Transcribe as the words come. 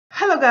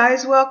Hello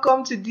guys,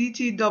 welcome to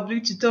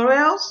DTW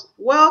tutorials.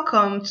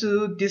 Welcome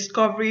to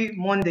Discovery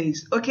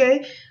Mondays.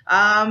 Okay,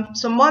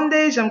 so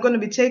Mondays I'm going to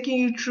be taking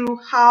you through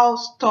how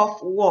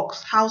stuff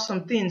works, how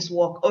some things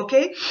work.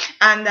 Okay,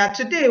 and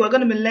today we're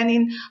going to be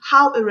learning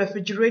how a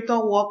refrigerator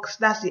works.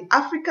 That's the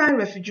African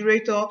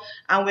refrigerator,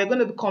 and we're going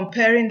to be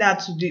comparing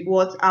that to the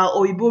our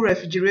Oyibo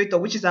refrigerator,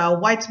 which is our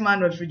white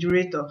man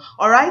refrigerator.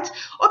 All right.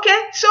 Okay,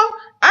 so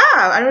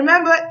I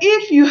remember,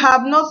 if you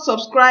have not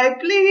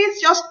subscribed,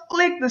 please just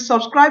click the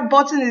subscribe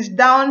button. Is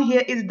down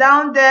here, it's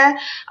down there.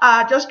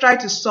 Just try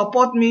to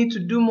support me to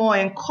do more,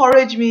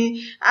 encourage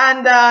me,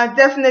 and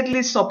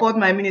definitely support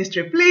my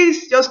ministry.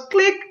 Please just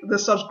click the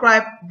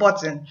subscribe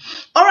button.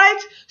 All right,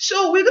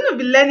 so we're going to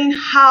be learning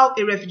how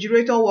a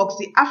refrigerator works,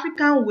 the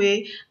African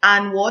way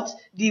and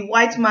the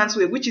white man's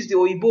way, which is the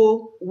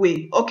Oyibo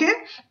way. Okay,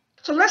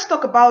 so let's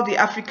talk about the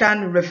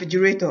African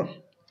refrigerator.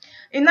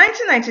 In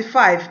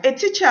 1995, a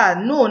teacher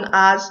known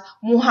as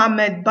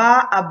Mohammed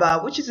Bah Abba,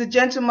 which is a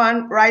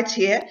gentleman right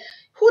here,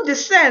 who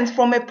descends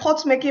from a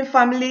pot-making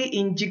family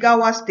in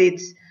Jigawa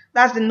State,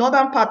 that's the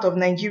northern part of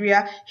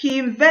Nigeria, he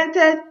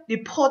invented the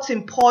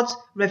pot-in-pot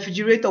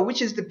refrigerator,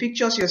 which is the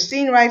pictures you're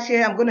seeing right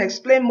here. I'm going to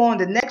explain more on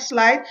the next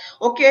slide.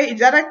 Okay,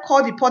 it's either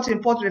called the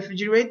pot-in-pot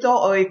refrigerator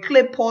or a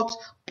clay pot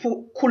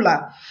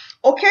cooler.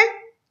 Okay.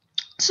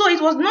 So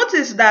it was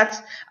noticed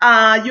that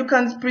you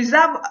can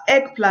preserve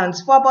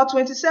eggplants for about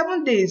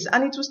 27 days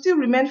and it will still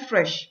remain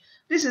fresh.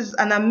 This is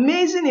an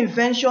amazing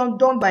invention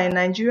done by a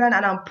Nigerian,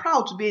 and I'm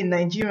proud to be a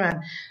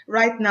Nigerian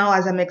right now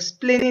as I'm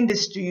explaining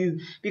this to you,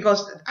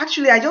 because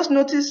actually I just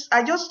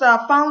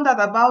found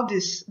out about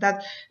this,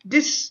 that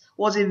this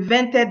was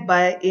invented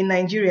by a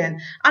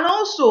Nigerian. And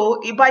also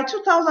by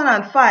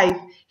 2005,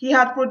 he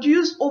had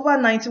produced over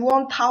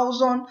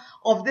 91,000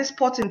 of this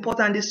pot-in-pot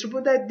and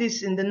distributed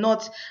this in the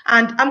north.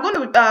 And I'm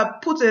going to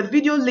put a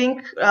video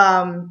link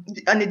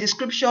in the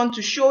description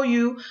to show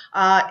you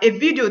a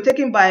video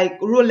taken by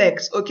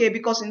Rolex. Okay,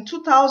 because in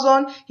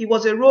 2000 he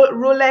was a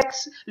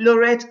Rolex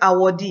Laureate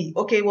Awardee.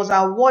 Okay, he was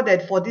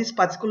awarded for this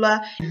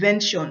particular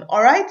invention.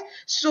 All right,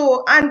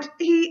 so and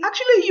he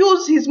actually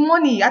used his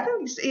money. I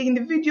think in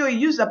the video he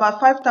used about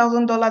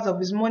 $5,000 of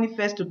his money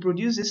first to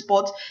produce this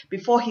pot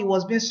before he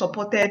was being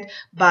supported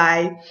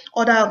by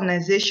other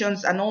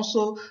organizations and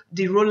also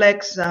the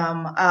Rolex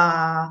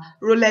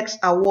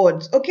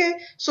Awards. Okay,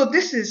 so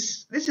this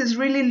is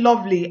really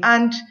lovely,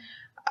 and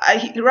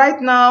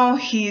right now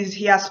he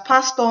has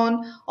passed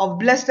on of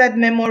blessed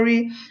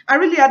memory.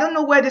 And really, I don't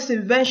know where this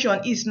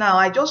invention is now.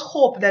 I just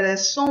hope that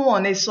there's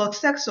someone, a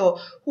successor,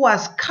 who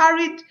has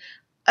carried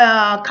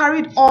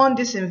on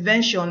this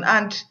invention,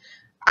 and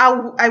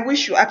I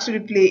wish you actually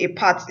play a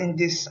part in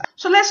this.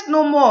 So let's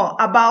know more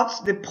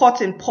about the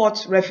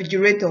pot-in-pot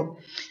refrigerator.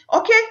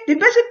 Okay, the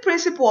basic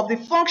principle of the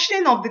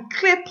functioning of the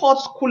clay pot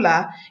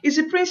cooler is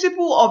the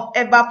principle of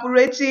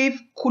evaporative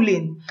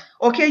cooling.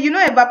 Okay, you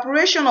know,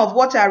 evaporation of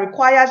water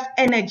requires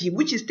energy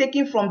which is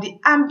taken from the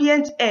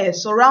ambient air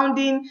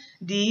surrounding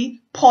the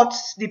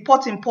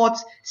pot-in-pot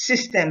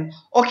system.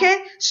 Okay,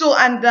 so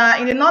and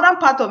in the northern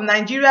part of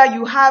Nigeria,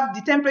 you have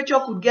the temperature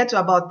could get to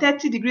about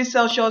 30 degrees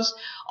Celsius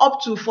up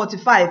to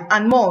 45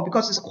 and more,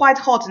 because it's quite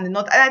hot in the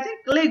north. And I think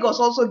Lagos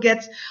also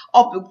gets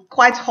up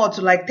quite hot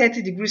to like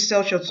 30 degrees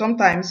Celsius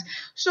sometimes.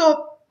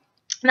 So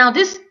now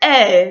this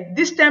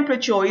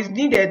temperature is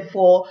needed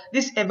for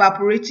this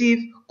evaporative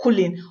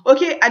cooling.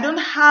 Okay, I don't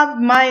have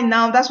mine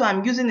now, that's why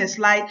I'm using a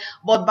slide,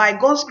 but by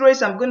God's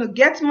grace I'm going to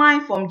get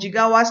mine from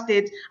Jigawa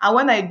State, and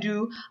when I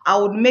do, I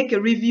would make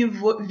a review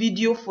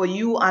video for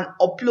you and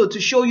upload to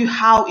show you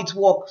how it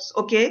works.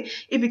 Okay,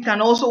 if it can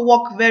also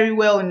work very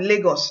well in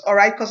Lagos. All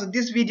right, because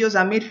these videos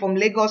are made from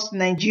Lagos,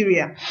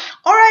 Nigeria.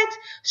 All right,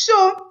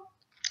 so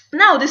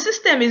now the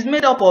system is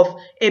made up of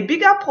a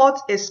bigger pot,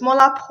 a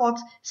smaller pot,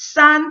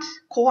 sand,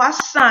 coarse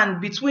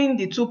sand between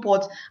the two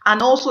pots,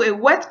 and also a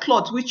wet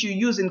cloth which you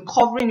use in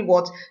covering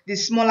the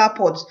smaller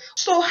pots.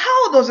 So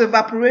how does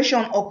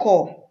evaporation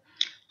occur?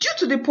 Due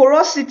to the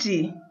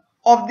porosity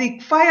of the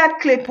fired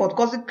clay pot,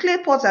 because the clay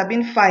pots have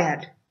been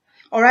fired,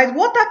 all right,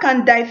 water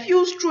can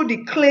diffuse through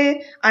the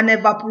clay and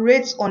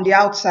evaporates on the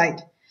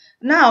outside.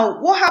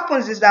 Now what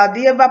happens is that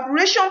the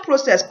evaporation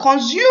process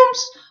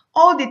consumes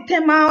all the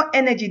thermal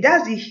energy,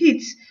 that's the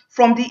heat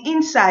from the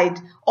inside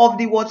of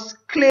the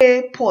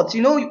clay pot.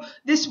 You know,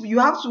 you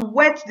have to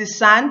wet the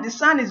sand. The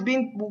sand is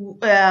being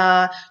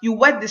you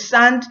wet the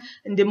sand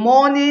in the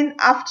morning,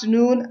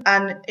 afternoon,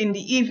 and in the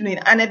evening.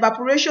 And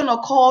evaporation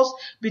occurs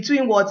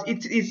between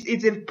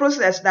it's a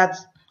process that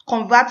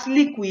converts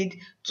liquid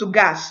to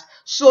gas.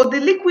 So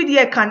the liquid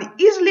here can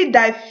easily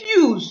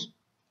diffuse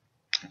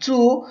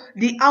to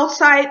the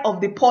outside of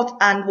the pot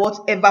and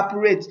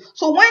evaporates.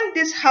 So when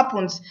this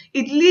happens,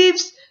 it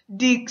leaves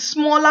the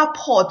smaller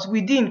pot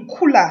within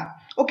cooler.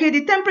 Okay,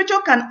 the temperature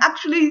can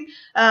actually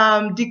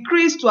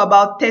decrease to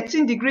about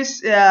 13 degrees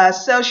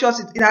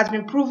Celsius. It has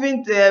been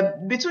proven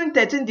between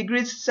 13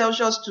 degrees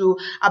Celsius to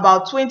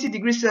about 20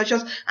 degrees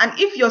Celsius. And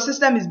if your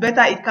system is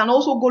better, it can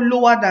also go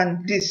lower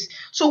than this.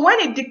 So when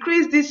it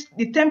decreases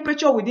the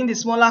temperature within the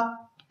smaller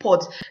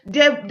pot.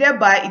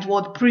 Thereby it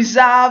would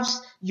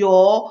preserves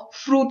your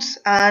fruits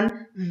and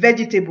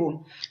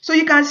vegetable. So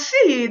you can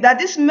see that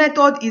this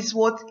method is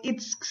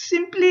it's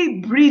simply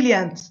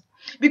brilliant,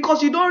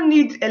 because you don't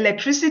need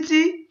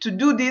electricity to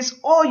do this.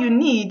 All you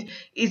need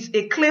is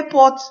a clay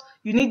pot,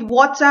 you need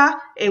water,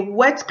 a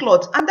wet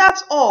cloth, and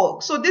that's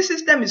all. So this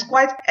system is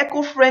quite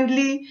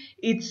eco-friendly.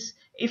 It's,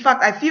 in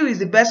fact, I feel is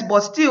the best,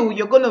 but still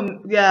you're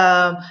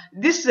gonna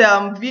this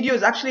video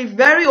is actually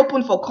very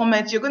open for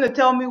comments. You're gonna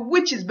tell me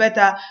which is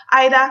better,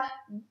 either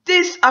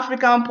this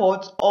African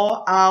pot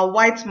or our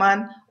white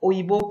man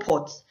Oyibo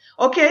pot.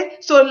 Okay,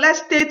 so let's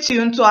stay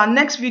tuned to our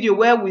next video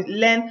where we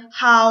learn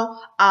how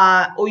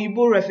our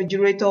Oyibo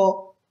refrigerator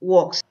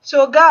works.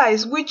 So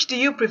guys, which do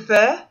you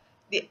prefer?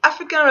 The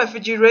African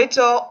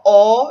refrigerator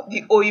or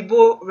the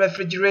Oyibo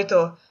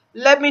refrigerator?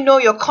 Let me know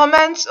your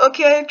comments,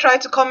 okay? Try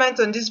to comment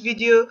on this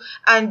video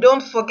and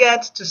don't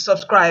forget to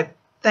subscribe.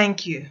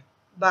 Thank you.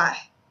 Bye.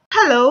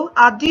 Hello,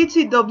 at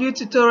DTW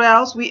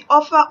Tutorials, we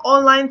offer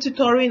online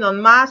tutoring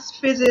on maths,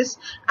 physics,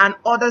 and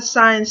other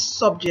science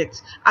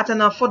subjects at an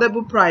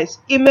affordable price.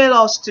 Email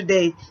us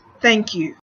today. Thank you.